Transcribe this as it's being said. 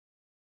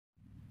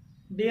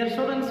Dear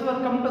students,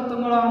 welcome to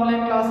Tungala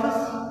online classes.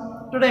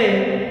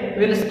 Today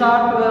we will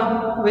start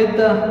with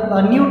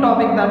a new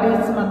topic, that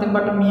is nothing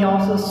but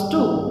meiosis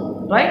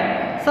II,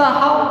 right? So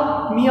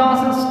how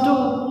meiosis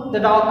II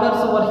that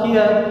occurs over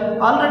here?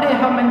 Already I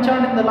have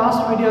mentioned in the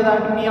last video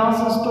that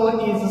meiosis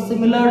II is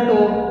similar to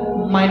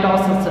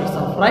mitosis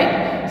itself,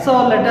 right?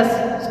 So let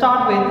us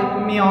start with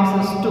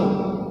meiosis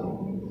II.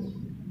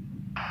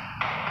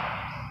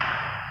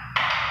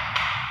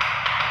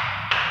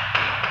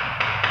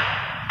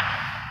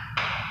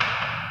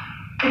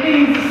 It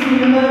is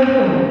similar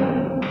to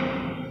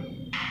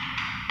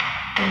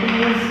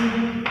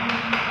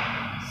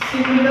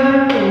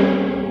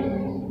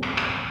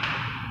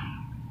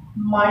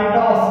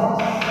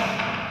mitosis.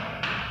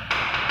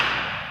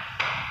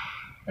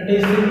 It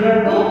is similar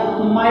to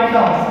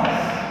mitosis.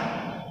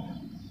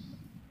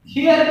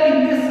 Here in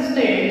this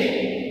stage,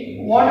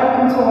 what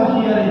happens over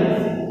here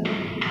is,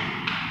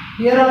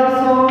 here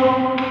also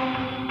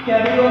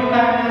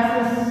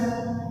karyokinesis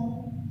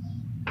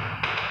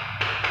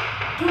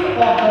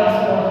occurs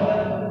over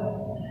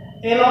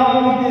here. Along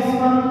with this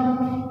one,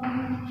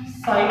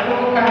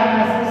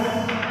 cytokinesis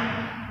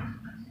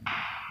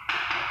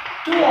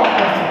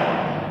occurs over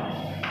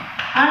here.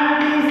 And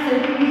it is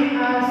said to be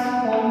as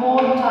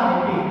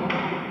homotypic.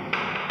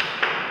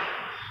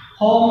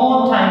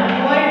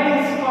 Why it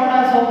is called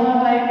as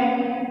homotypic?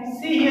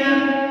 See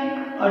here,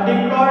 a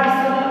diploid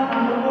cell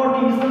undergo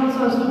division so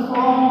as to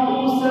form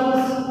two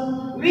cells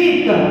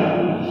with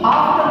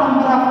half the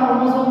number of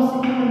chromosomes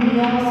in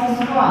meiosis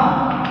I.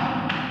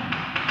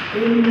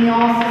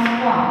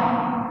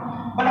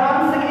 But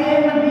once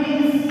again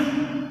these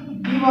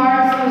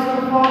divides so as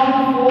to form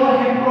four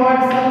haploid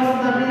cells,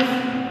 that is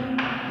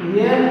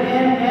N,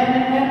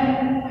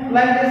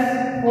 like this.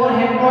 Four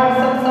haploid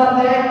cells are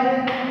there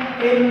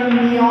in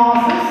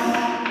meiosis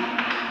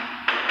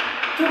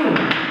II.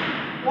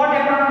 What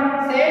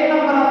happened? Same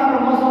number of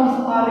chromosomes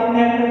are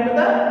inherited to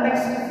the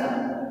next cell.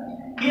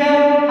 Here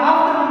half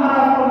the number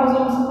of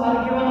chromosomes are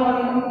given over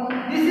here.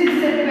 This is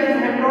said to as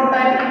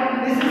heterotypic,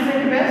 this is said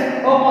to as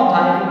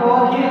homotypic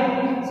over here.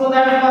 So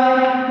that is why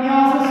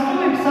meiosis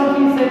II itself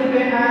is said to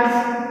be as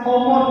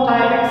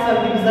homotypic cell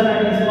division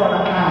and is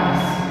called as.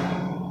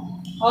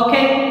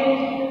 Okay,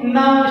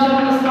 now we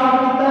shall start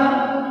with the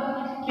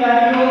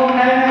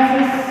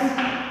karyokinesis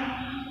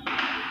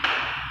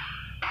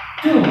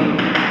II.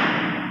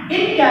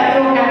 In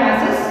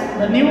karyokinesis,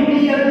 the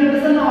nuclear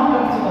division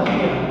occurs over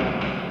here.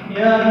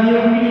 Here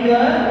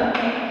nuclear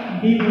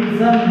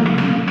division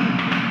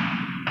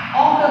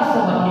occurs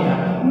over here.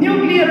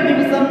 Nuclear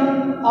division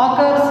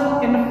occurs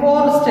in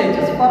 4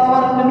 stages. For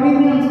our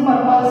convenience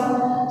purpose,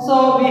 so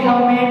we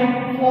have made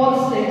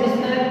 4 stages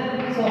there.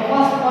 So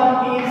first one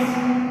is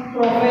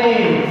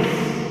prophase,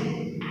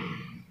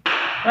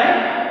 right?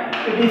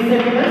 It is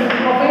said as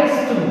prophase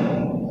II.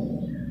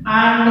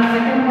 And the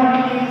second one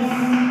is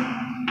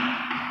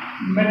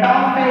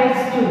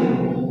metaphase II.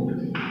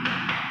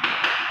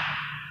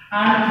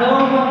 And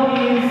third one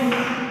is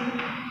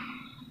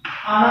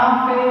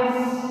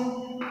anaphase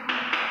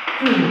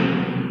II.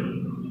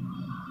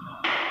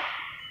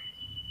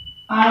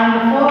 And the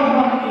fourth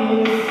one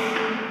is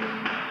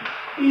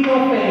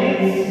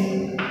telophase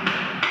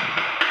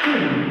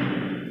II.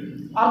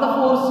 Are the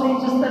 4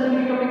 stages that we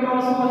come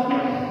across over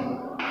here.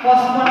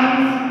 First one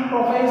is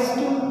prophase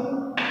II.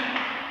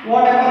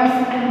 What happens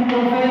in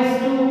prophase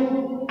II?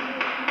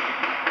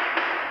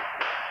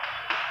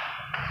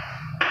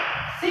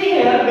 See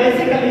here,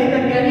 basically the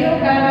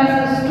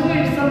karyokinesis II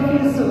itself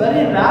is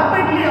very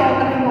rapidly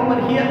occurring over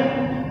here.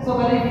 So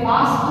very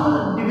fast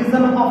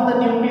division of the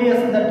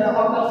nucleus that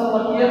occurs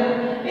over here.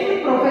 In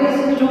prophase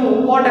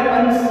II, what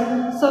happens?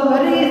 So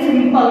very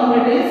simple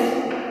it is.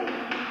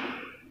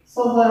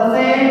 So the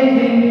same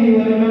thing you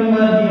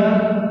remember here.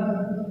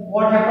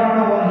 What happened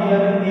over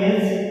here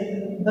is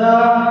the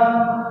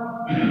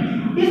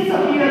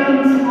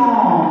disappearance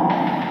of,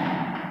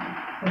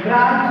 the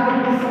gradual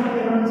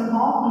disappearance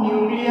of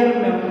nuclear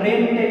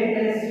membrane takes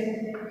place.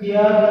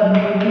 Here the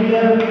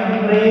nuclear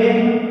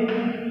membrane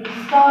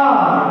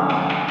starts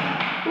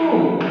to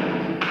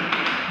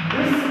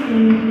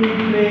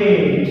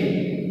disintegrate.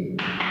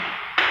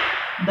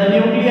 The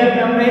nuclear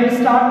membrane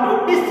starts to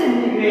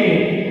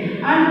disintegrate.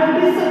 And the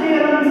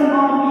disappearance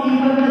of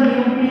even the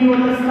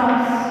nucleolus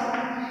starts.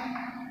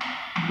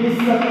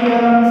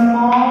 Disappearance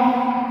of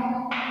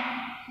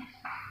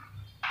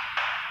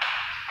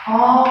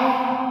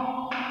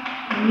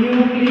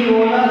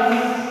nucleolus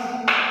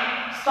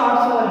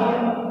starts over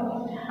here.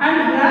 And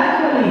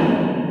gradually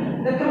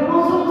the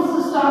chromosomes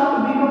start to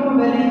become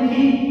very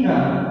thick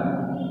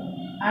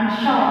and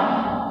short.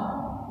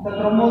 The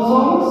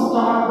chromosomes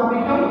start to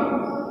become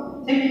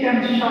thick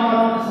and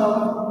short. So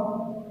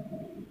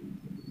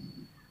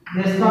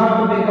they start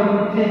to become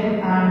thick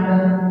and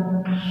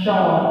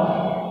short,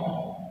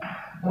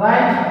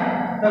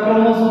 right? The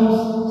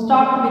chromosomes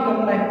start to become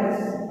like this.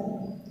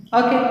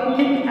 Okay,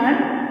 thick and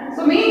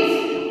so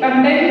means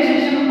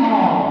condensation of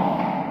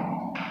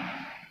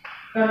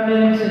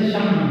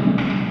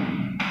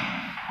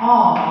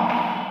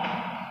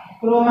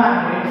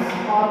chromatids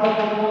or the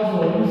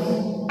chromosomes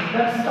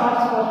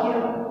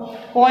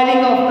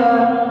coiling of the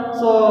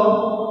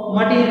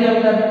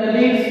material that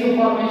leads to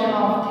formation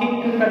of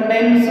thick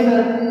condensed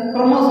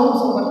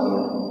chromosomes over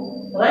here,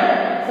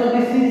 right? So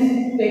this is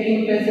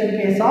taking place in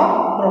case of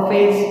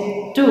prophase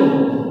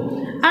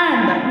 2.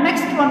 And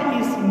next one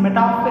is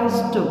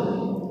metaphase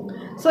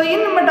 2. So in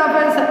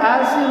metaphase,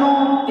 as you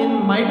know, in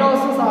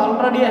mitosis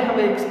already I have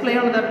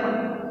explained that one.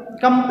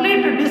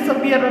 Complete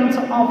disappearance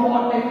of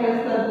what takes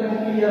place, the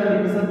nuclear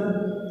division,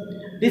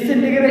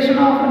 disintegration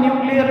of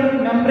nuclear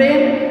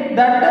membrane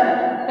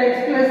that takes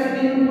place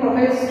in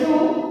prophase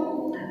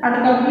 2, and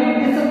complete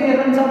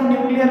disappearance of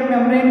nuclear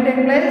membrane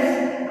take place,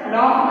 and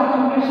after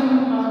completion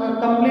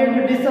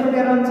complete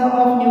disappearance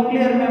of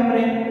nuclear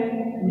membrane,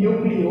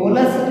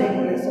 nucleolus take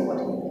place over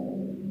here.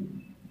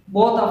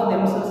 Both of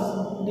them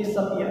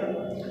disappear,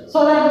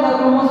 so that the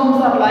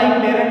chromosomes are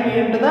lying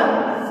directly into the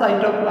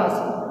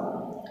cytoplasm.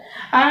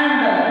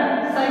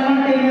 And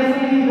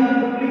simultaneously the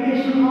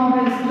duplication of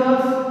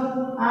esters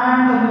and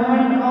the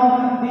movement of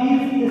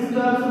these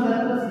esters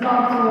that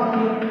starts over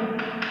here.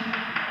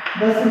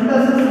 The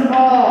synthesis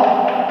of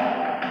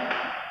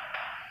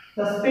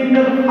the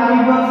spindle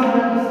fibers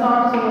that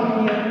starts over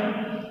here.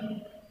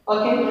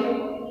 Okay,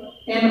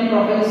 in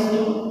prophase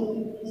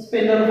 2,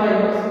 spindle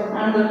fibers,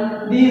 and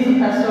these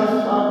esters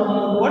start to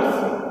move towards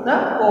the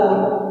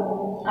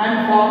pole and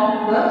form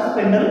the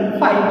spindle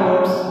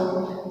fibers.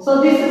 So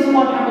this is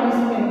what happens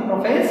in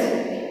prophase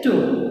 2.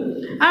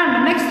 And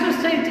next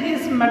stage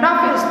is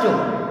metaphase 2.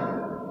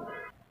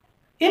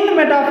 In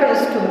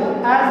metaphase 2,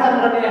 as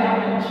already I have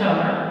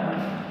mentioned,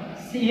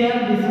 see here,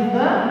 this is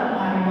the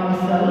animal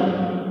cell.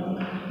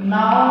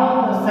 Now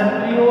the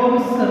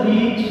centrioles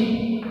reach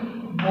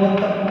both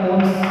the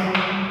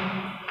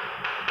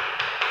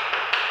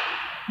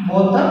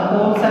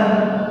poles and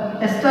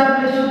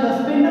establish the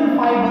spindle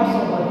fibers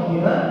over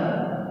here.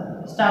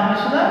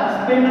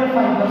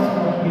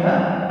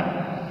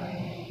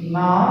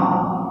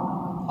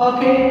 Now,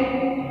 okay,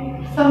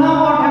 so now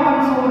what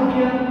happens over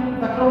here?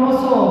 The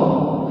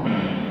chromosome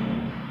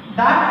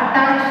that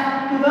attached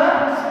to the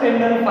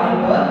spindle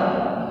fiber,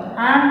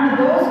 and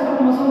those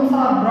chromosomes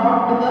are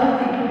brought to the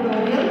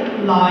equatorial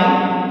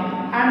line,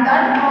 and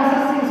that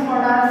process is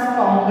called as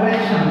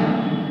congregation.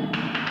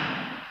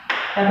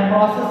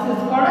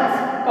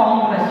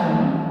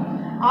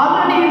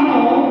 Already you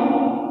know,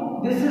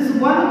 this is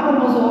one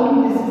chromosome,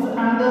 this is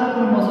another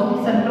chromosome,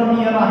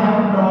 centromere I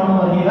have drawn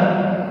over here.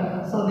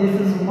 So this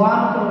is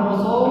one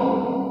chromosome,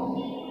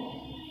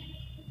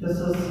 this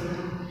is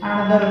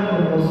another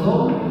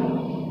chromosome.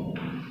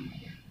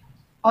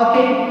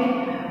 Okay,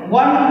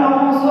 one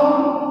chromosome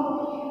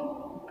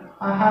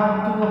I have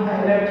to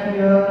highlight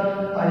here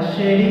by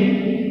shading.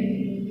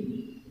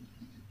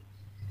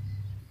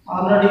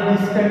 Already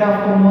this kind of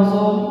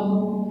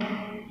chromosome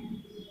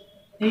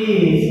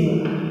is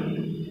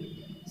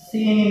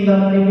seen in the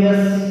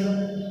previous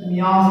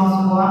meiosis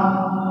 1.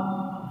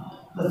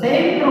 The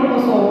same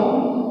chromosome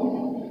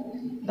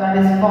that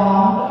is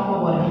formed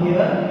over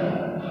here,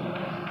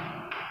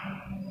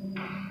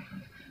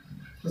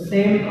 the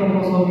same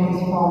chromosome is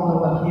formed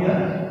over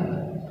here.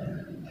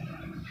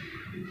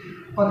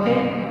 Okay,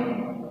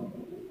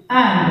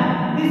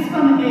 and this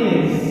one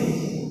is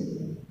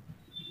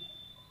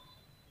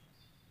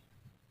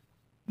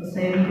the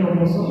same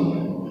chromosome.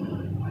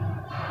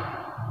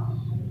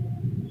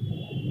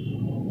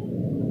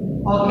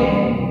 Okay,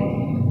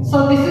 so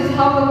this is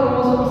how the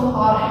chromosomes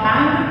are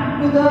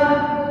hanged to the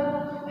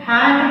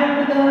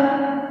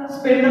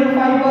spindle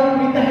fiber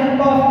with the help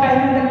of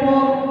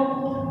kinetochore,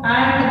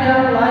 and they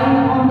are lying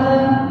on the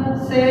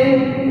same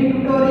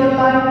equatorial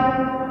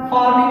line,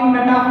 forming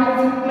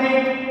metaphasic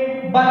plate.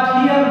 But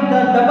here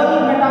the double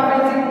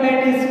metaphasic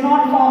plate is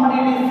not formed;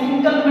 it is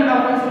single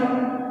metaphasic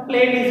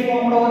plate is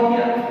formed over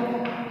here.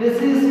 This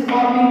is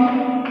forming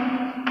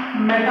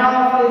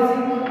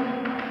metaphasic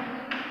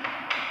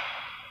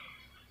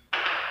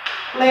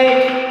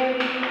plate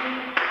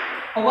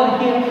over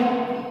here.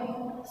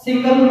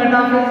 Single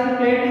metaphasic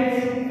plate is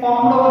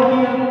formed over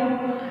here,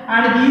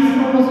 and these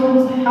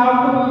chromosomes have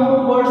to move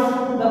towards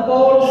the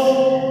poles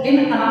in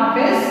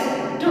anaphase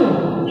 2,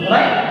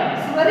 right?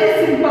 It's very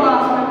simple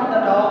aspect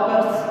that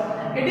occurs.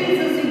 It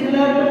is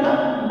similar to the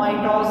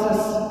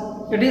mitosis.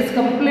 It is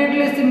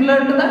completely similar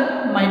to the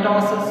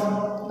mitosis,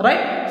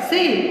 right?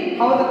 See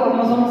how the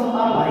chromosomes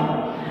are lying.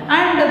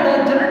 And the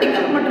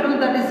genetical material,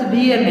 that is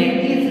DNA,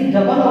 is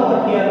double over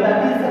here, that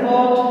is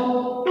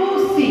about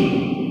 2C.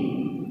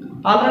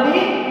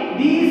 Already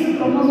these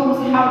chromosomes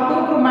have 2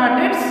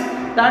 chromatids,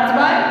 that's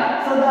why,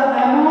 so the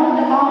amount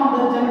of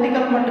the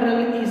genetical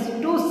material is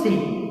 2C.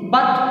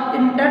 But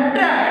in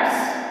tetrads,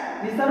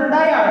 these are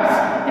diodes,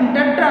 in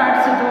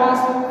tetrads it was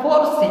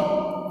 4C,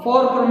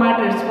 4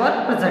 chromatids were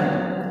present,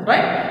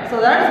 right? So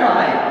that's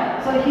why,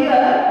 so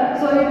here,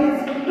 so it is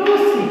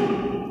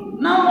 2C.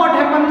 Now what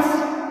happens?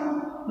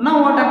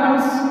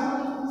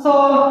 So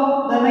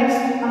the next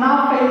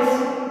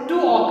anaphase 2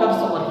 occurs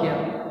over here.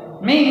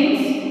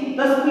 Means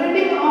the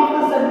splitting of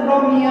the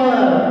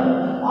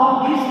centromere of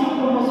these 2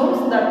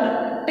 chromosomes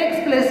that takes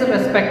place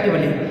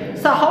respectively.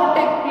 So how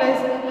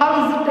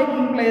is it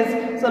taking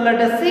place? So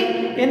let us see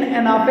in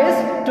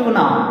anaphase 2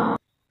 now.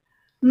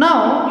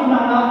 Now in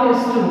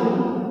anaphase 2,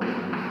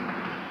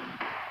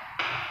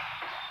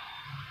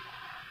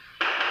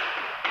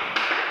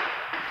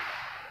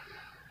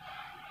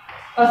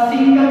 a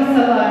single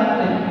cell I am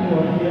taking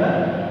over here.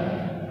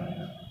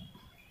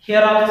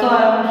 Here also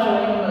I am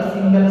showing a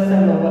single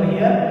cell over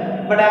here,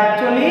 but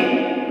actually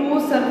two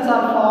cells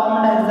are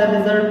formed as a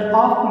result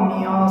of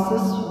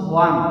meiosis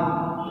 1.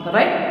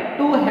 Right?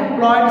 Two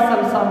haploid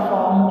cells are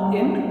formed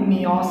in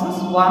meiosis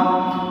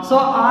 1. So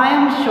I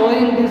am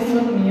showing this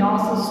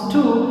meiosis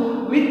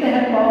 2 with the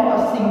help of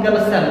a single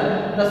cell.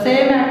 The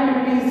same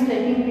activity is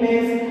taking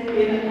place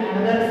in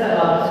another cell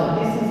also.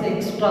 This is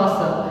extra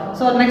cell.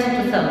 So next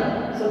cell.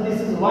 So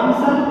this is one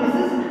cell, this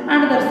is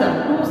another cell.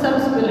 Two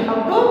cells will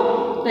have to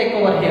take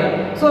over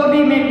here. So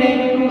we may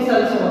take two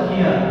cells over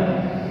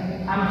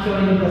here. I am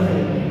showing the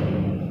same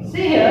thing.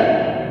 See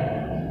here.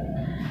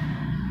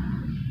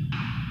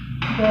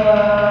 The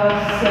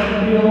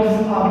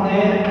centrioles are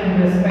there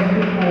in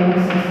respective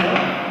poles system.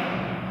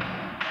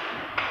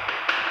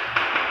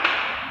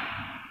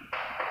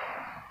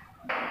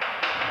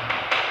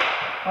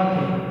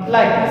 Okay,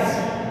 like this.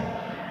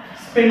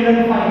 Spindle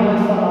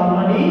fibers are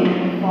already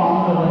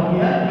formed over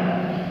here.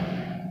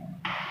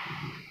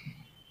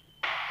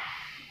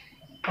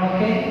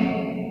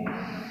 Okay.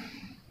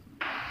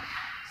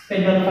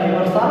 Spindle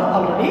fibers are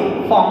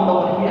already formed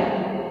over here.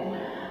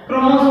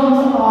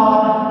 Chromosomes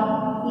are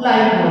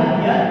lying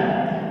over here.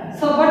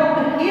 So,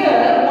 but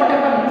here what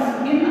happens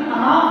in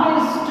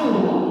anaphase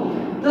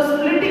 2, the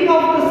splitting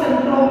of the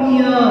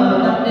centromere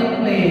that takes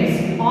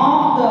place of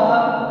the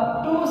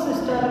two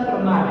sister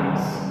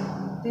chromatids.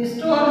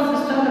 These two are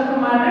sister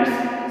chromatids.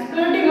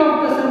 Splitting of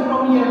the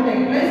centromere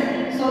takes place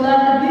so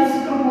that this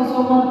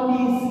chromosomal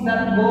piece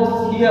that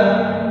goes here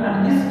and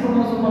this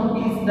chromosomal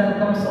piece that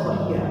comes over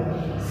here.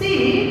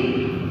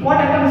 See what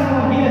happens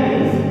over here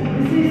is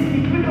this is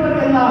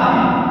equatorial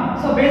line.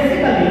 So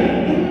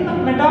basically in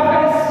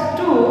metaphase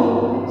 2,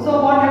 so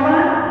what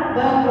happened?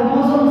 The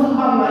chromosomes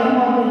are lying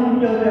on the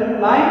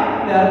equatorial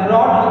line. They are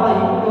brought on the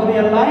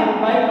equatorial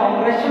line by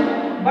congregation.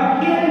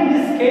 But here in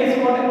this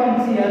case, what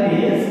happens here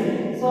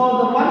is, so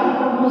the one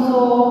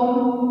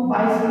chromosome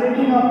by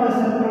splitting of the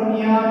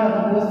centromere that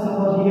goes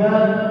over here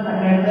and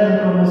another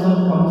chromosome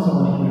comes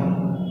over here.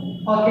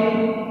 Okay,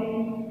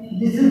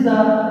 this is the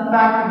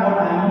fact what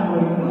I am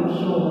going to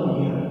show over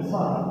here.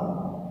 Sorry.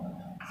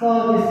 So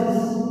this is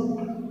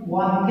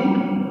one thing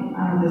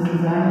and this is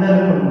another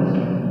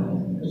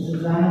chromosome. This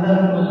is another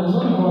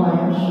chromosome what I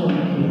am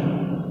showing here.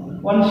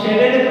 One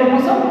shaded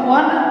chromosome,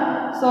 one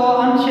so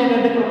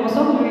unshaded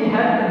chromosome we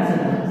have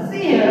considered.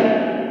 See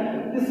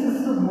here, this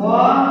is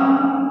one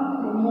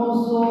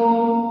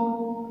chromosome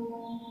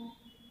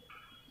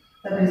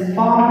that is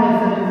formed as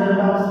a result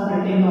of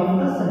splitting of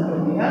the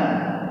centromere.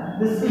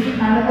 This is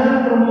another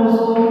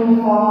chromosome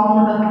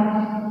formed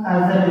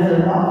as a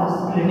result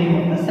of splitting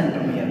of the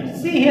centromere.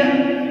 See here,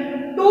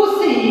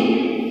 2C,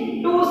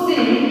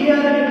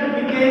 here it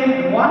became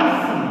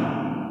 1C.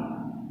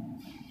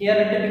 Here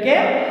it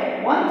became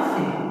 1C.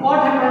 What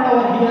happened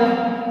over here?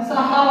 So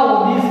how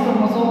these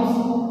chromosomes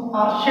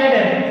are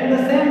shaded? In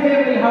the same way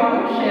we have to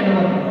shade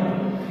over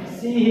here.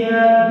 See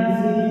here,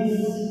 this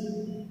is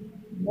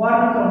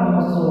one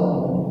chromosome.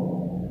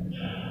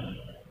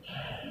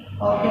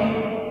 Okay,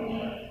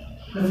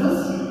 this is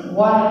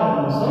one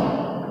chromosome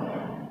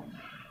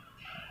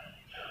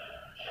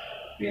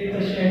with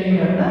the shading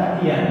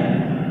at the end.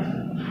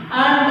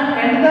 And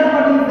another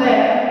one is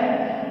there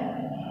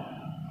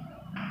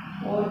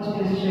which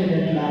is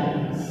shaded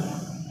lines.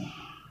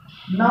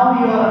 Now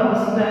you are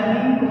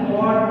understanding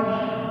what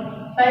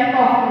type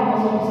of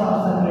chromosomes are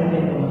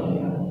separated over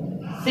here.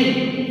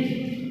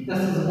 See, this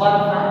is one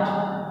fact,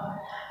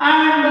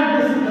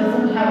 and this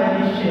doesn't have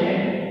any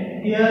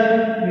shade.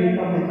 Here we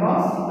come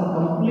across the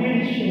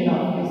complete shade of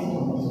this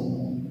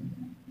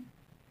chromosome.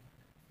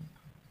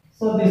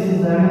 So this is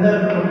another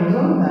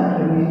chromosome that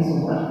remains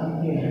over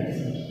here.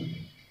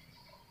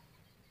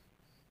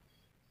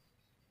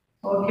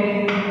 Okay,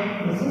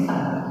 this is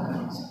another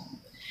chromosome.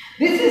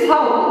 This is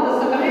how the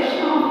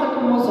separation of the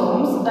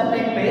chromosomes that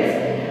take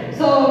place.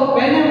 So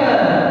whenever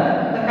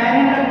the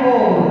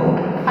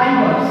kinetochore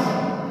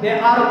fibers, they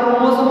are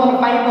chromosomal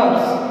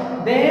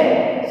fibers, they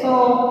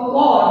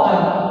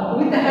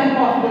with the help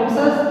of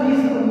themselves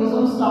these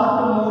chromosomes start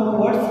to move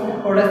towards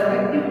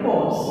respective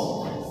poles.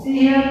 See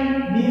here,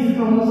 these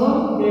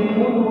chromosomes they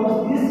move towards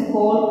this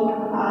pole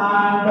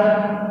and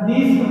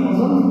these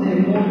chromosomes they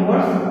move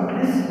towards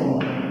this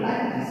pole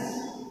like this.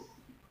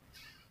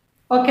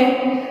 Okay,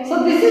 so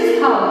this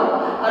is how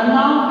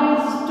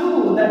anaphase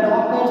 2 that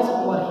occurs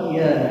over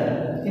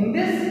here in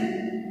this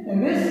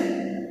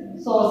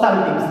so cell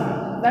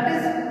division. That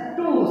is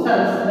two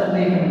cells that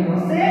they can go.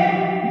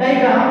 Same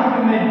diagram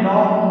you may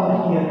draw over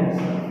here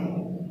itself.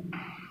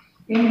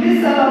 In this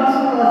cell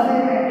also the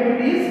same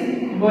activity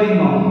is going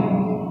on.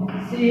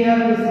 See here,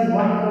 this is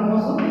one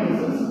chromosome,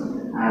 this is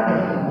another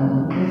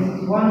chromosome. This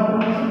is one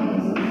chromosome,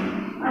 this is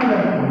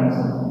another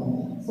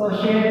chromosome. So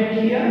shade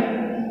here.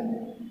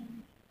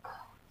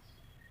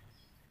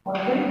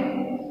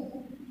 Okay.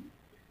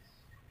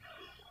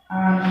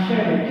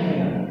 shade it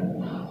here.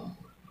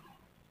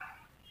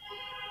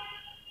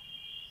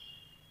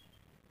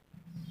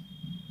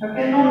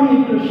 Okay, no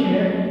need to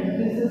shade.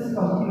 This is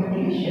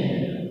completely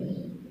shaded.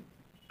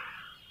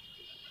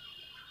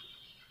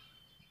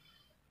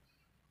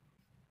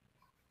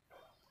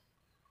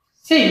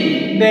 See,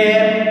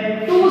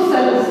 there two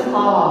cells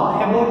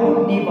are about to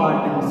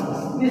divide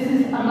themselves. This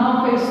is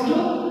anaphase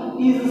 2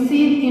 is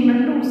seen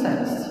in two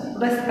cells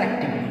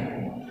respectively.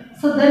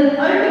 So then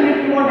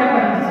ultimately what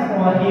happens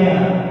over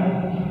here?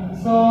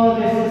 So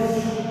this is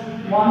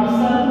one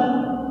cell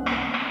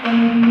in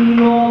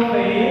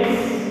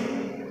telophase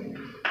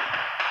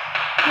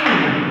 2.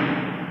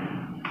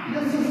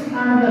 This is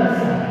another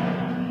cell.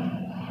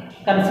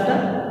 Consider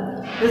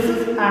this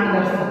is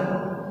another cell.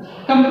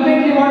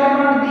 Completely what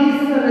about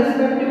these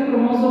respective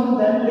chromosomes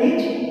that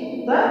reach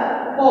the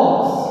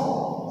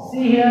poles.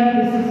 See here,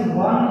 this is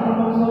one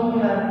chromosome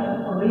that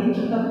reach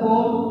the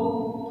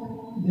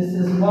pole. This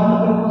is one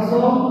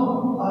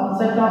chromosome, one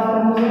set of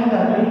chromosomes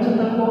that reach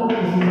the pole. This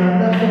is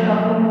another set of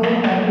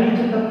chromosomes that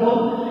reach the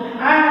pole.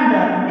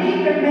 And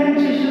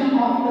decondensation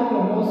of the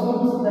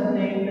chromosomes that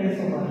take place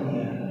over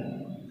here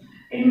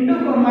into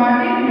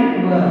chromatin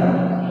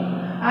network.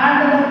 And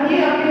the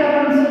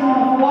reappearance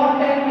of what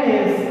take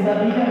place? The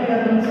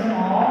reappearance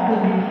of the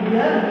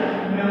nuclear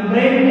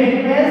membrane take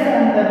place,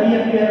 and the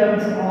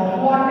reappearance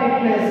of what take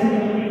place?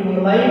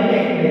 Nucleoli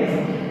take place.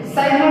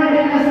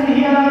 Simultaneously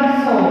here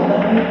also the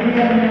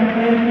nuclear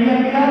membrane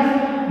reappears,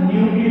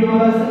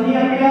 nucleolus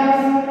reappears,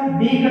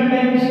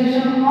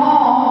 decondensation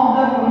of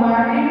the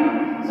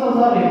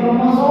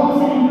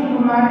chromosomes into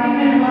chromatin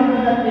network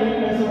that take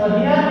place over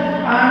here,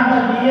 and the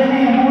DNA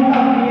amount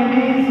of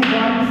DNA is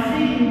 1C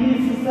in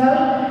this cell,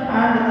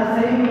 and the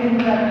same thing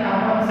that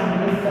happens in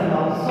this cell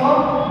also.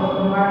 The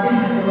chromatin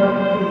network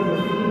is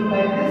seen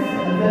like this.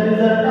 As a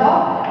result of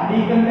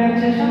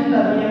decondensation,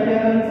 the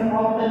reappearance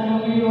of the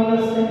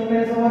nucleolus takes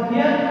place over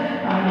here,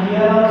 and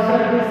here also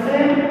it is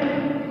same.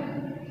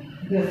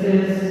 This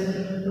is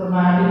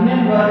chromatin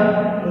network,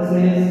 this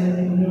is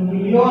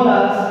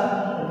nucleolus.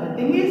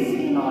 Everything is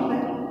seen on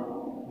there.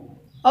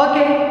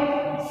 Okay,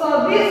 so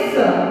this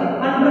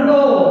undergo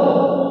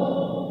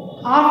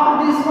after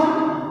this one.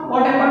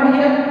 What happened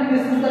here?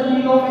 This is the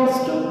telophase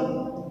 2.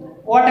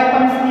 What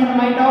happens in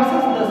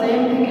mitosis? The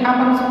same thing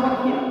happens over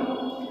here.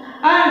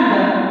 And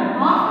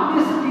after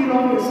this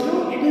telophase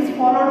 2, it is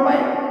followed by,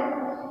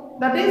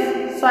 that is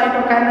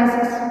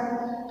cytokinesis.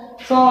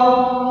 So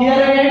here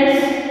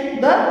ends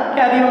the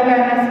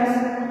karyokinesis.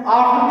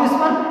 After this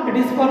one, it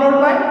is followed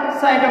by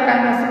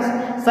cytokinesis.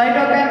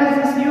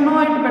 Cytokinesis, you know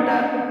it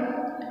better.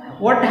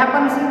 What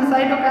happens in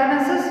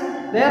cytokinesis?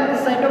 There the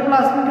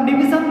cytoplasmic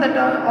division that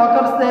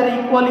occurs there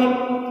equally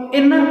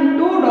in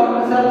two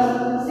daughter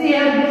cells. See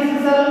here,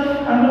 this cell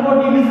undergo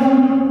division,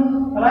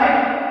 right?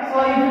 So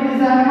if it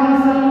is animal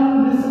cell,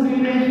 this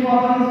cleavage is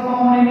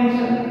formed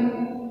initially,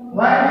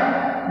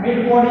 right?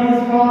 Mid body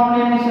is formed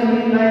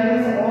initially like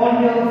this. All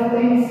those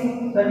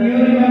things that you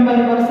remember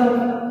yourself.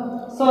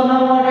 So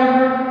now what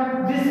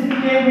happened? This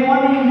became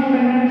one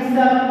independent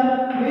cell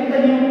with the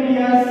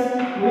nucleus,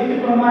 with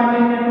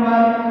chromatin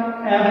network,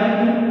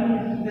 everything.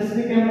 This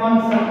became one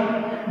cell.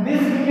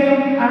 This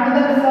became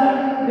another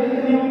cell with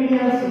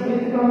nucleus,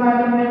 with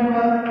chromatin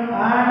network,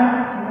 and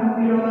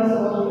nucleolus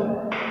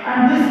also. And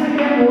this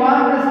became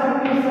one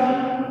respective cell,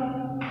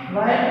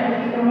 right,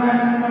 with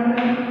chromatin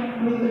network,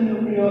 with the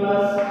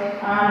nucleolus,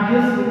 and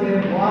this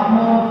became one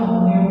more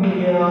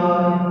nucleus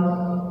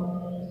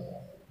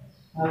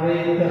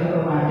with the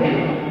chromatin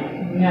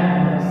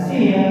network.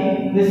 See here,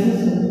 this is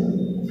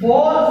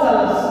 4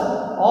 cells.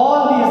 All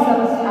these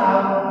cells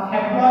have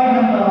haploid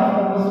number of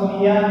chromosomes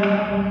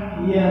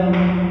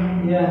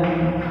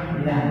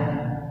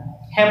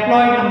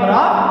Haploid number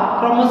of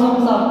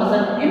chromosomes are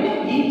present in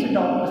each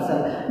daughter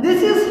cell.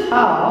 This is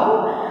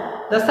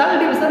how the cell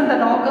division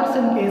that occurs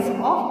in case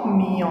of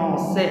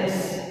meiosis.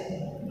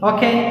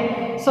 Okay,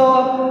 so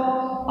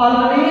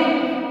already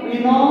we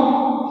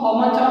know how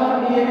much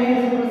of DNA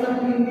is present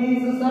in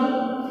these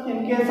cells. In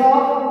case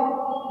of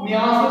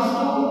meiosis 2,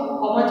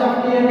 how much of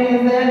DNA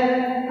is there?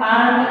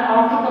 And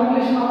after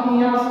completion of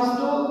meiosis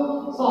 2,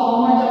 so how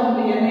much of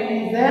DNA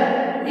is there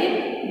in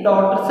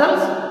daughter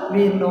cells?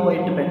 We know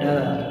it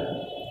better.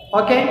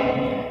 Okay,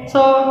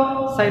 so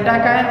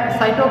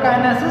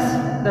cytokinesis,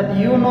 that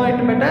you know it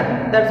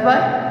better. That's why.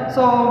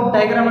 So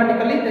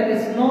diagrammatically, there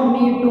is no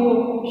need to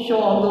show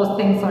all those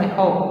things, I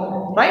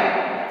hope, right?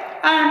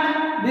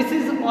 And this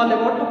is all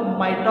about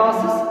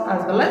mitosis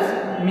as well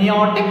as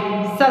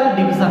meiotic cell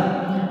division.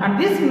 And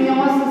this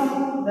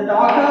meiosis that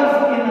occurs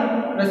in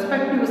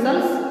respective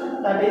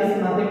cells, that is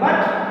nothing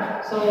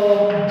but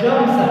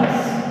germ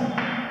cells.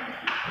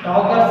 It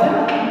occurs in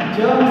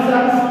germ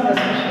cells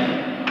especially,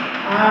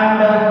 and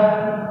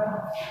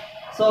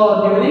so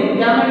during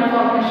gamete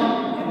formation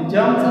in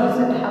germ cells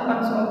it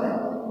happens over there,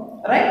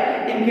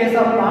 right? In case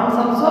of plants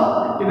also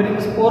during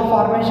spore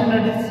formation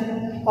it is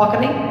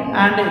occurring,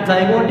 and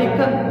zygotic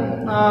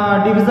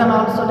division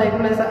also takes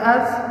place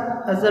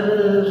as a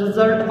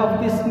result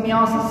of this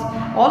meiosis.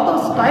 All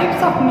those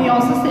types of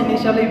meiosis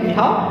initially we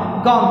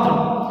have gone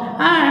through.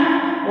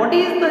 And what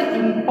is the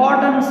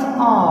importance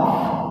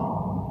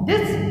of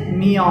this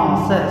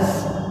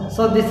meiosis?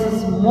 So this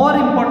is more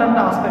important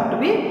aspect to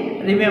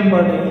be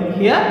remembered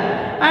here.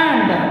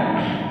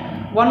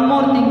 And one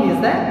more thing is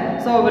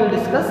that, so we will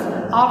discuss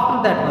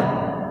after that one.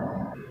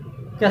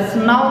 Just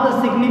now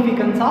the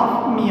significance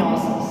of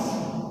meiosis.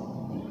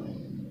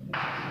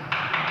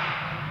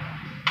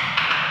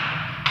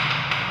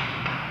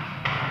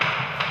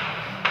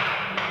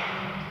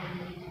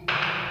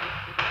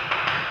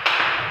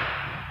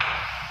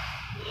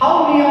 How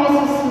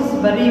meiosis is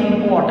very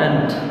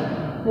important,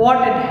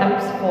 what it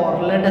helps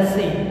for, let us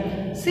see.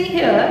 See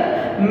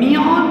here,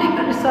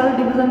 meiotic cell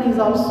division is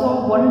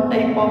also one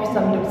type of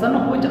cell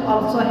division which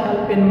also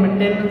help in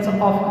maintenance of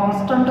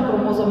constant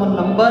chromosomal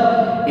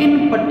number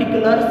in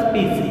particular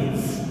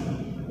species.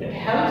 It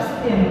helps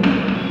in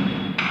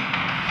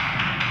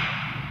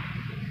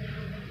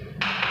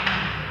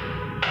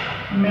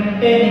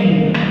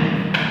maintaining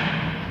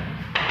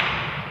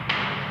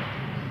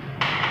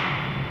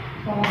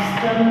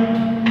constant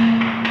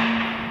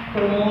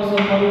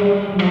chromosomal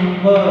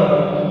number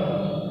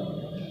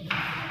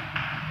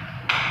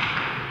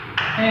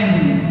in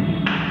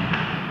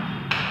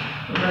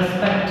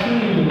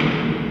respective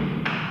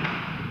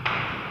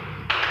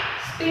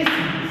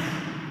species.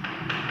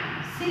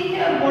 See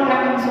here what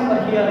happens over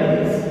here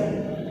is,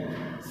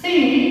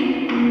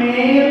 see,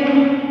 male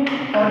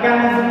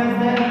organism is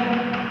there,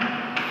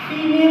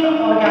 female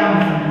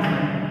organism is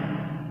there.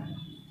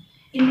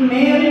 In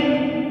male,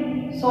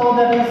 so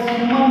that is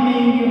human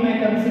being you may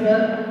consider,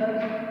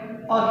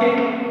 okay,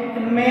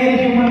 in male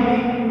human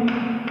being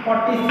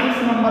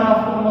 46 number of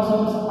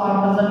chromosomes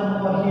are present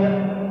over here,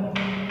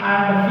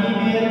 and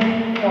female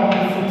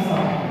 46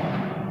 are.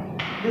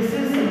 This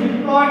is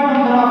diploid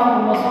number of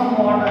chromosomes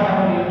what I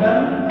have written,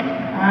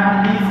 and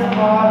these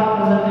are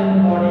present in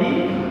body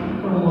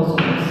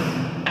chromosomes.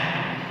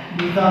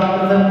 These are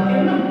present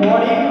in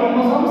body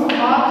chromosomes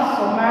or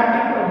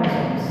somatic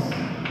chromosomes.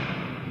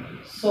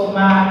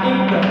 Somatic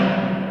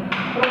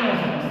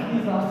chromosomes,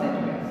 these are said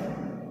as.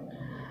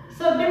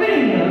 So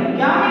during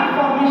gamete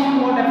formation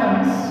what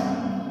happens?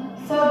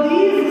 So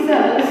these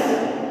cells,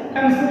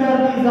 consider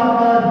these are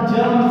the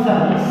germ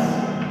cells.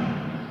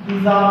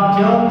 These are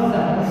germ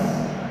cells.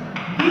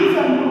 These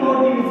undergo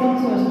division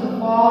so as to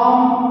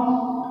form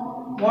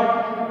what?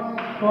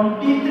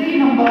 23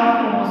 number of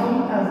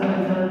chromosomes as a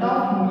result of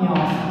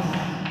meiosis.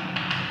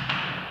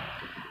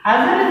 As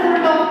a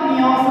result of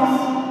meiosis,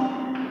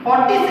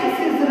 46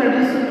 is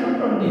reduced to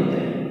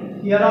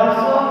 23. Here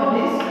also it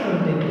is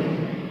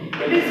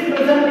 23. It is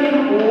present in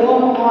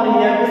ovum or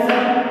egg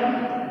cell.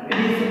 It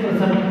is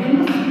present in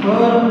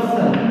sperm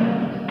cell.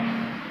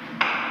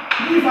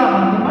 These are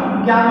nothing but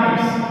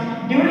gametes.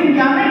 During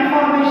gamete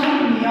formation,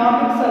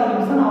 meiotic cell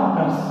division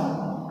occurs.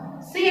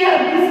 See here,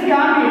 this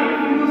gamete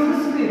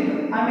fuses with,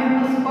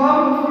 the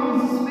sperm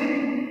fuses with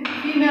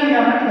female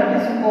gamete, that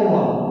is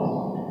ovum.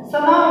 So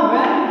now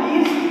when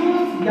these two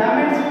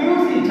gametes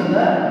fuse each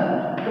other,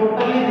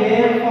 totally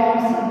there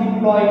forms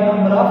diploid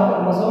number of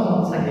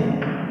chromosomes once again.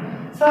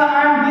 So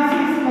and this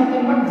is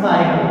nothing but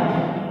zygote.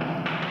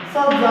 So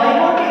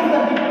zygote is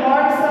the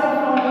diploid cell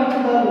from which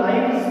the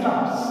life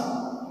starts.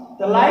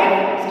 The life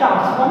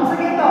starts. Once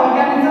again the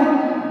organism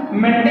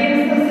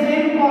maintains the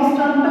same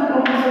constant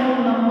chromosomal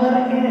number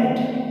in it.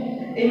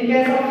 In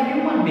case of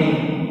human being.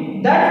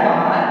 That's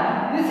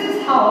why this is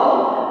how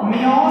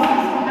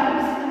meiosis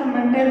helps in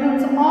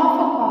maintenance of a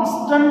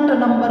constant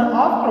number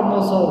of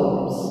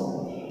chromosomes.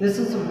 This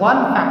is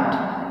one fact,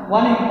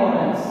 one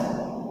importance.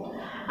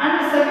 And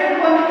the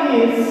second one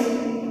is,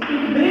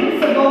 it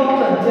brings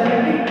about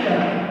genetic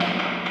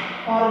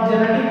or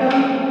genetical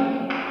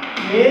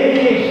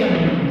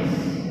variations.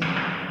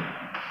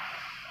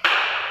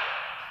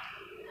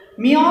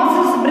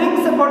 Meiosis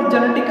brings about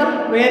genetical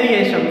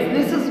variations.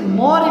 This is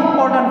more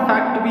important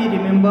fact to be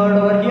remembered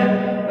over here.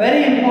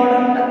 Very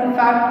important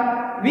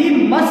fact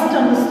we must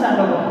understand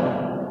over here.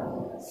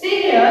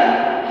 See here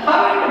how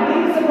it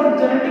brings about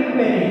genetic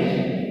variation.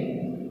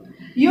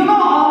 You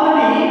know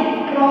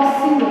already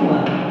crossing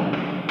over.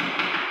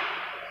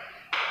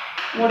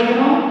 What do you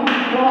know?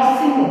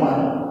 Crossing over.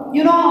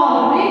 You know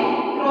already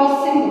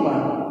crossing over.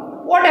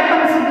 What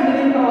happens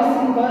during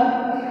crossing over?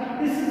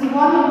 This is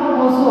one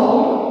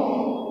chromosome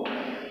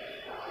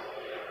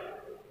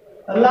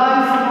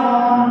relies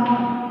on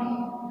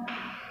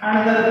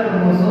another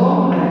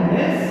chromosome like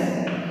this.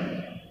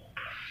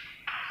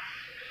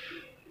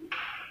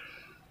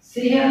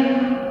 See here,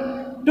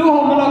 two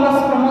homologous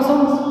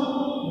chromosomes.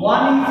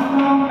 One is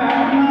from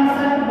paternal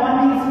set, one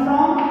is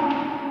from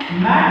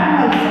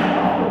maternal set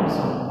of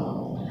chromosome.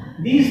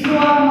 These two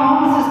are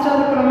non-sister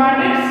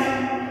chromatids.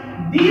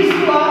 These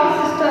two are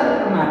sister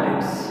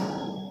chromatids.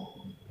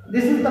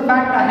 This is the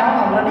fact I have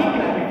already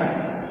clarified.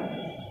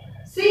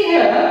 See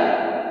here,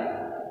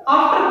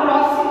 after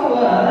crossing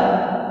over,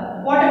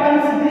 what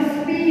happens? This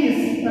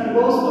piece that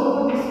goes to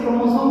this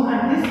chromosome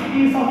and this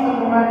piece of the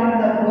chromatid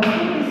that goes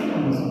to this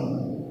chromosome.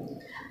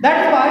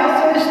 That's why,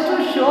 so as to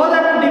show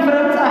that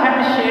difference, I had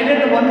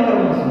shaded one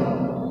chromosome.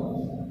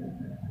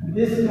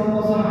 This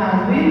chromosome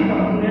has been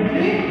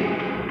completely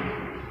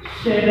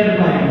shaded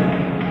by me.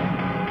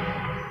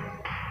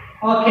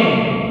 Okay,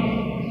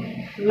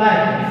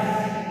 like this.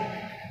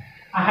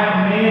 I have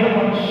made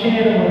one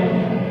shade over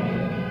here.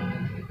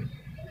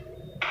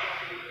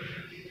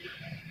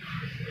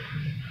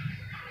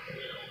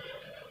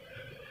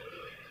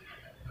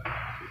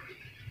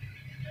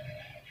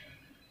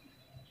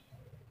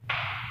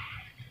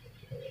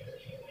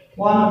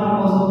 One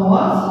chromosome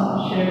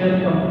was shaded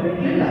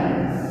completely like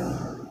this.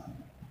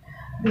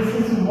 This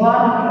is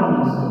one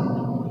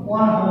chromosome.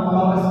 One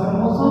homologous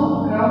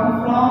chromosome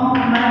comes from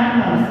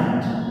maternal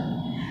set.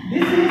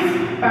 This is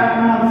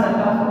paternal set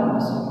of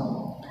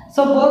chromosomes.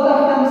 So both of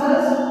them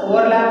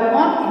overlap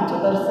on each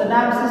other.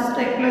 Synapses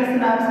take place.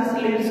 Synapses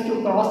leads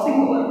to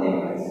crossing over take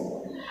place.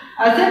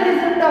 As a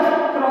result of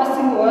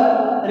crossing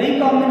over,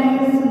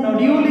 recombinase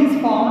nodule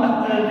is formed.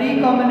 A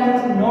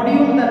recombinase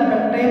nodule that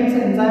contains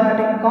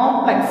enzymatic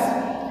complex.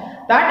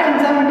 That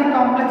enzymatic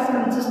complex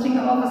consisting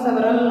of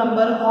several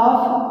number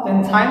of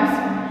enzymes.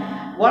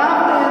 One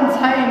of the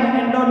enzyme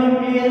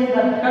endonuclease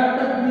that cut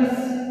this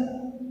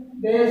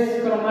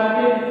base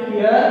chromatid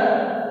here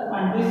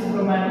and this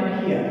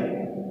chromatid here.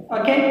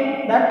 Okay,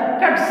 that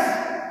cuts.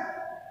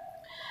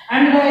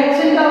 And the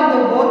exchange of the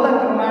both the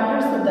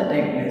chromatids that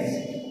take place.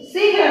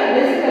 See here,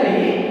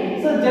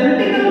 basically, so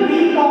genetical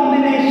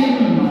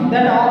recombination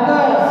that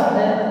occurs,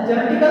 the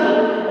genetical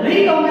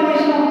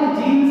recombination of the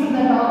genes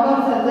that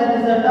occurs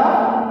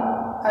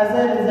as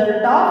a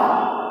result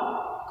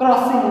of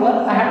crossing over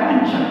I had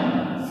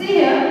mentioned. See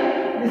here,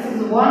 this is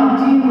one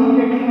gene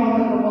locating on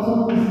the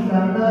chromosome. This is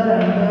another.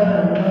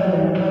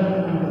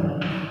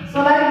 So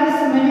like this,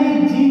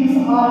 many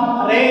genes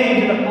are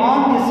arranged on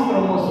this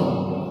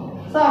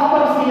chromosome. So of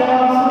course, here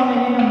also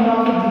many number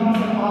of genes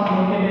are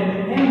located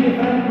in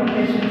different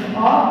locations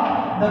of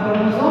the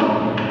chromosome.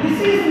 This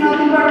is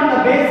nothing but the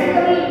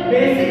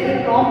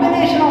basic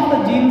combination of the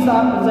genes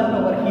are present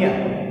over here.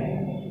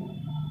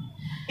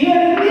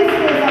 Here in this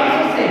case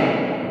also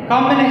same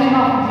combination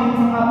of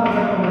genes are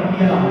present over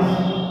here also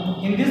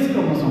in this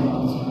chromosome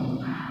also.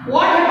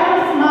 What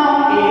happens now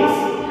is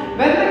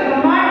when the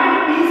chromatid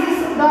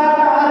pieces that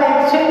are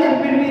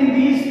exchanged between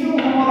these two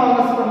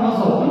homologous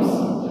chromosomes,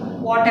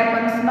 what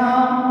happens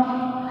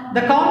now?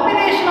 The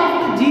combination of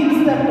the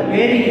genes that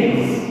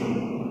varies,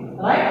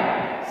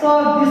 right? So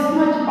this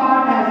much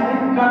part has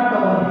been cut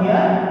over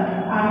here,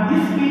 and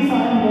this piece I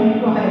am going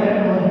to highlight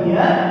over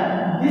here.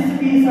 This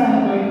piece I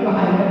am going to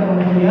highlight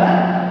over here.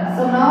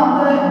 So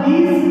now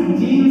these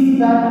genes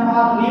that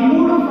are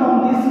removed from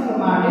this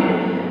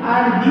chromatid,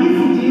 and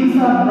these genes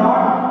are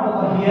brought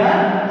over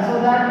here,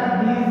 so that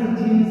these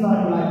genes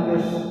are like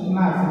this.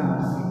 Imagine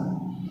this.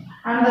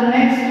 And the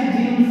next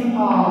genes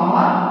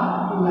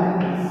are like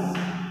this.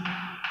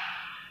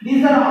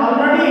 These are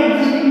already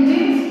existing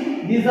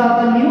genes. These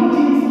are the new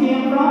genes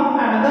came from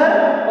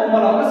another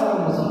homologous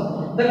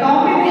chromosome. The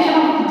combination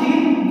of the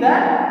gene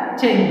that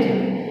changed.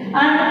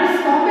 And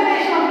this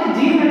combination of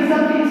the gene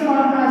itself is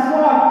called as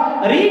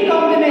what?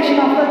 Recombination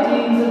of the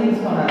genes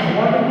is called as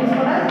what it is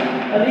called as?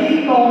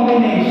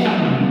 Recombination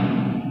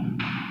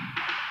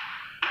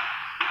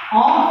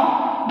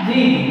of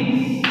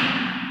genes.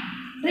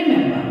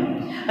 Remember,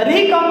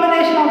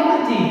 recombination of the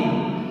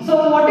gene. So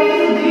what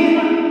is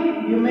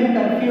gene? You may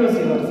confuse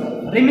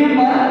yourself.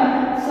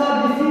 Remember, so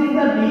this is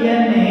the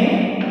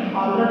DNA.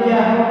 Already I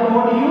have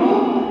told you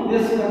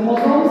these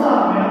chromosomes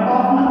are made up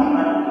of nothing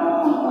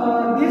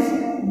but this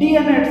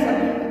DNA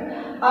itself.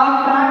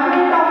 A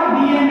fragment of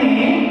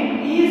DNA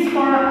is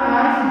called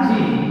as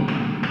gene.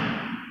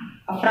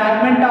 A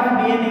fragment of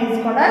DNA is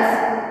called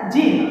as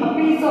gene. A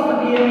piece of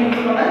DNA is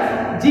called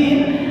as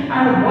gene,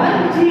 and one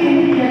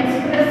gene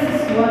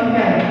expresses one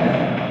character.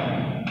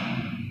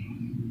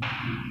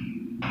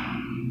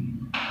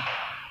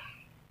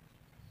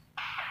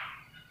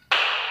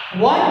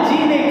 One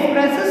gene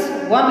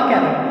expresses one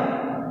character.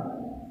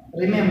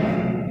 Remember,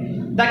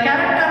 the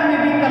character may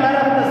be color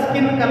of the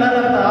skin, color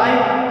of the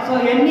eye, so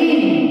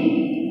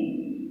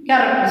any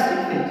characteristic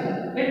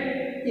feature it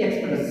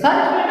expresses.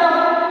 Such kind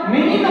of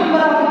many number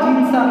of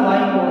genes are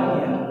lying over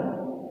here,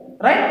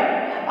 right?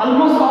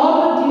 Almost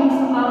all the genes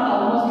are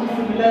almost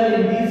similar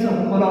in these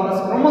homologous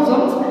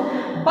chromosomes,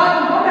 but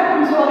what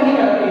happens over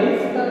here is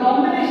the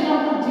combination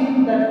of the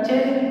genes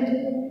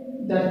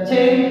that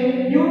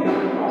change due to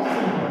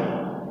crossing.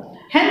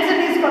 Hence it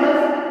is called as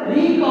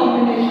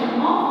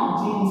recombination of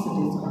genes. It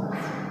is called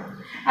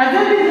as a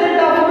result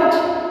of which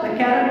the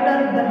character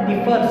that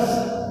differs.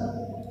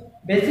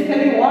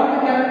 Basically what the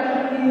character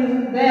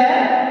is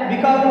there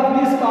because of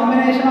this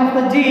combination of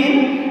the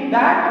gene,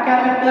 that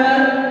character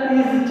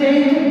is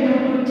changed due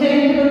to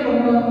change the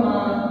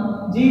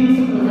genes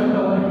present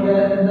over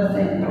here in the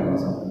same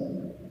chromosome.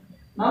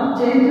 Now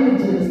change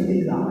the genes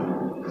these are.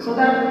 So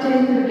that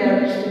change the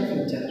characteristic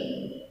feature.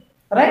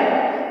 Right?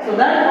 So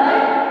that's why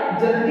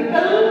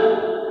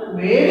genetical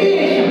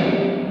variation.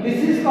 This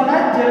is called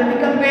as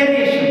genetical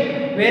variation.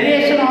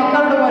 Variation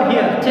occurred over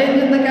here. Change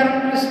in the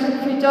characteristic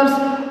features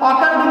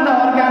occurred in the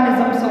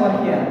organisms over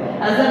here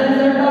as a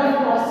result of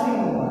crossing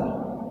over.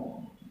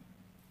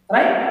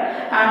 Right?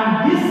 And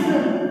and this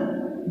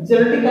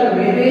genetical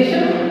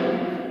variation,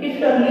 it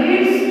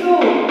leads to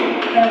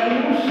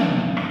evolution.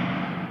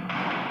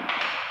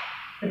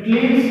 It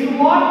leads to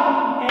what?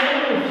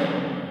 Evolution.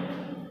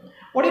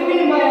 What do you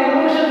mean by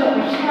evolution? The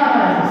question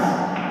arises.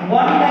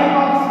 One type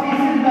of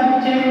species that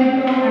change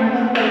to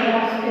another type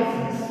of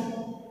species.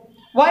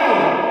 Why?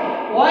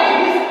 Why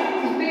this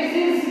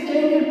species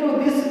change to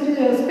this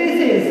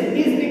species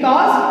is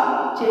because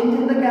change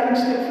in the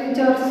characteristic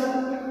features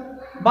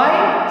by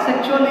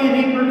sexually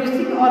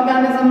reproducing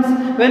organisms.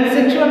 When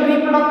sexual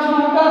reproduction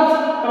occurs,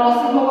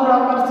 crossing over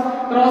occurs.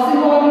 Crossing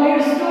over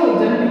leads to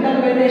genetical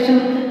variation.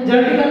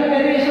 Genetical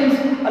variations,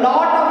 a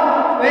lot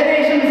of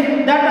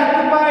variations that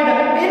occupied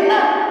in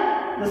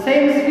the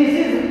same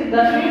species,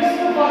 that leads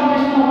to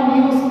formation of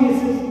new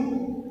species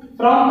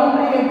from the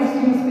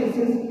pre-existing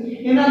species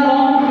in a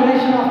long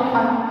duration of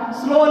time,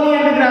 slowly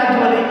and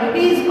gradually,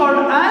 is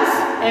called as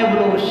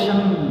evolution.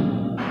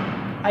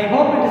 I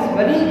hope it is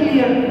very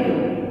clear to you.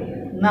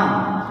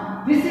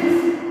 Now, this is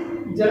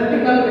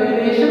genetical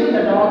variation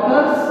that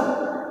occurs,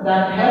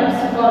 that helps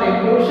for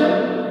evolution,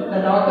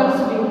 that occurs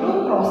due to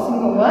crossing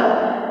over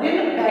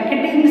in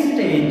packaging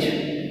stage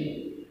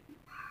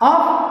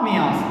of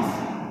meiosis.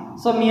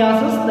 So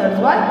meiosis, that's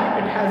why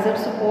it has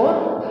its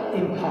own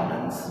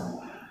importance.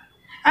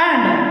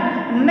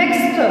 And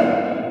next,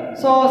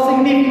 so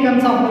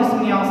significance of this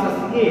meiosis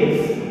is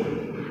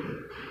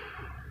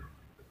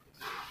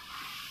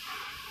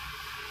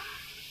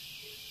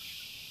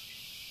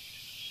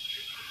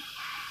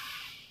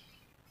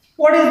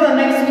what is the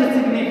next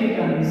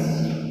significance?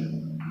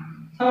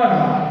 Third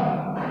one.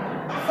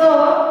 So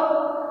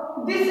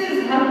this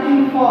is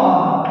helping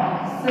for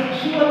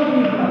sexual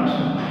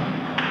reproduction.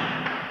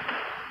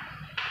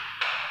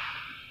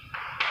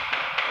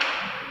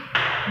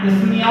 This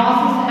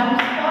meiosis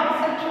helps for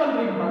sexual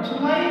reproduction.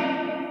 Why?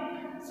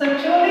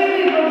 Sexually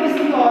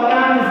reproducing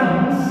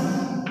organisms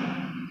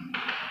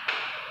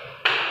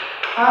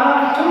are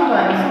of two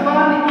types.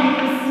 One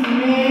is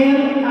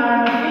male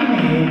and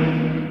female.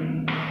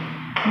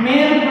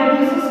 Male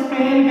produces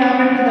male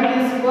gamete, that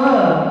is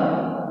sperm.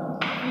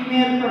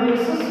 Female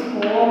produces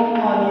ovum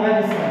or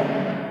egg cell.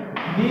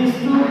 These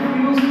two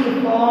fuse to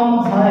form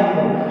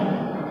zygote.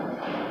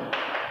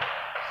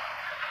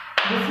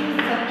 This is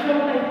sexual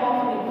type of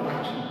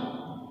reproduction.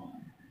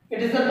 It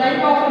is a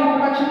type of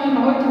reproduction in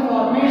which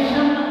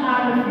formation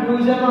and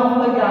fusion of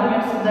the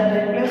gametes that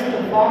take place to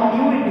form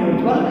new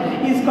individual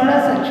is called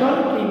as sexual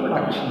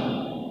reproduction.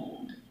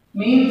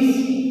 Means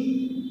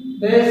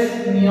this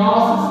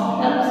meiosis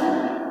helps in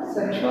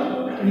sexual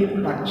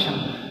reproduction.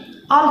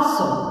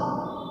 Also,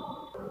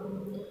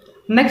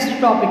 next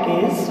topic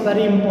is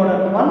very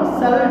important one,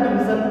 cell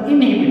division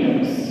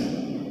inhibitors.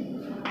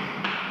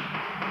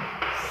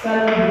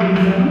 Cell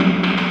division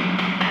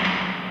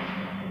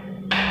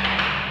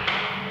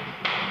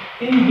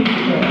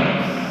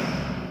inhibitors.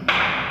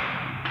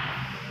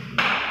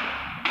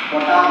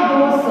 What are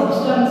those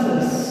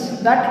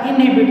substances that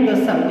inhibit the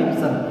cell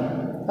division?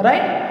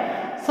 Right?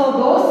 So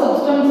those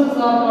substances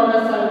are called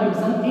as cell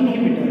division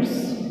inhibitors.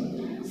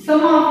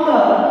 Some of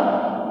the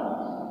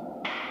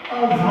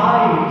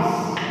azides,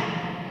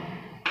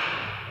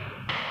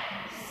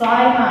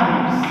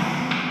 cyanides,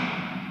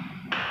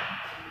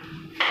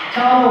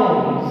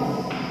 tauros,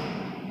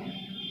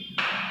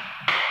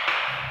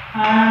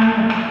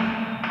 and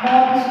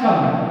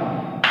colchicum.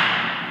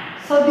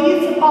 So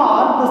these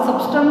are the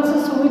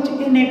substances which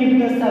inhibit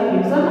the cell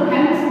division.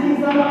 Hence,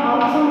 these are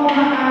also known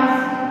as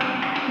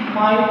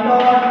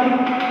mitotic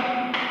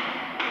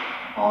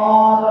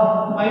or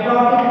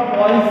mitotic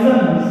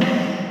poisons.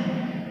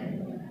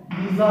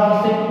 These are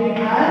said to be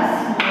as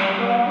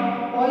mitotic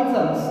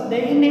poisons.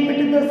 They inhibit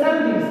the cell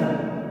division,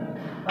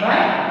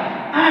 right?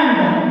 And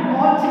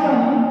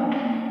colchicum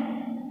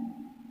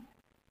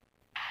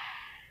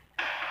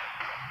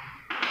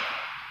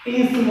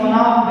is one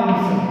of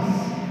themselves,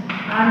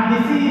 and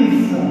this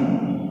is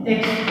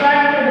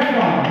extracted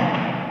from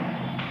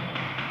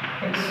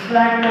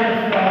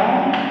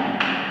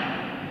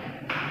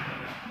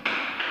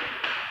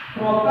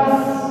Crocus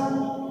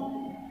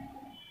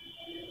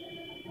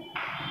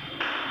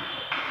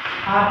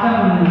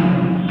autumn.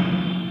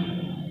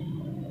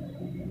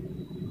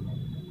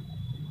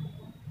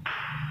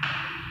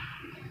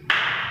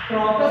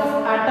 Crocus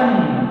autumn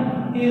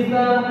is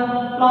the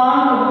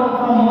plant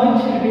from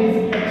which it is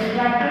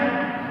extracted,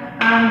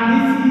 and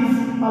this is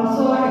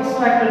also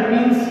extracted,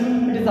 means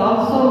it is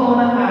also known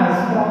as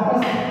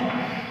crocus,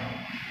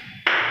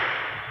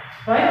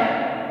 right?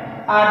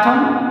 Atom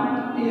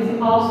is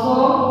also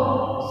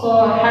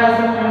has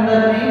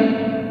another name,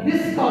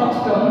 this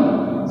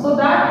colchicum, so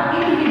that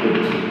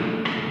inhibit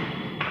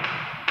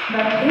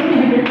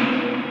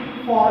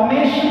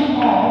formation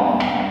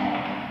of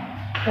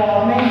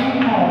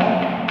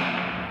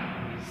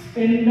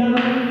spindle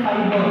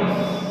fibers.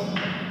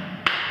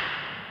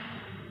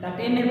 That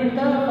inhibit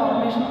the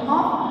formation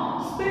of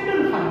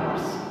spindle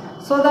fibers.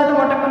 So that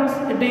what happens?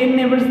 It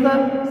inhibits the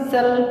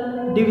cell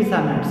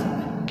division itself.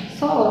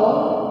 So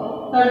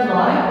that's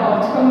why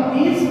colchicum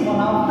is one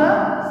of the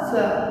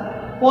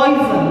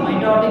poison,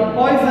 mitotic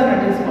poison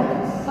it is called.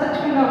 Such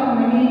kind of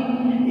many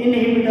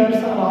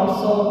inhibitors are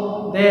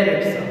also there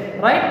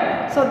itself,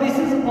 right? So this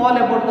is all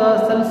about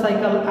the cell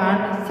cycle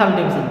and cell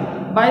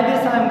division. By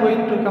this I am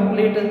going to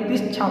complete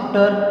this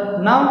chapter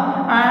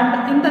now,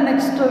 and in the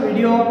next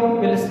video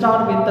we will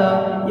start with the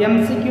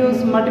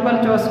MCQs,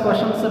 multiple choice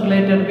questions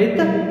related with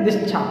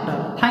this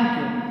chapter. Thank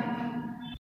you.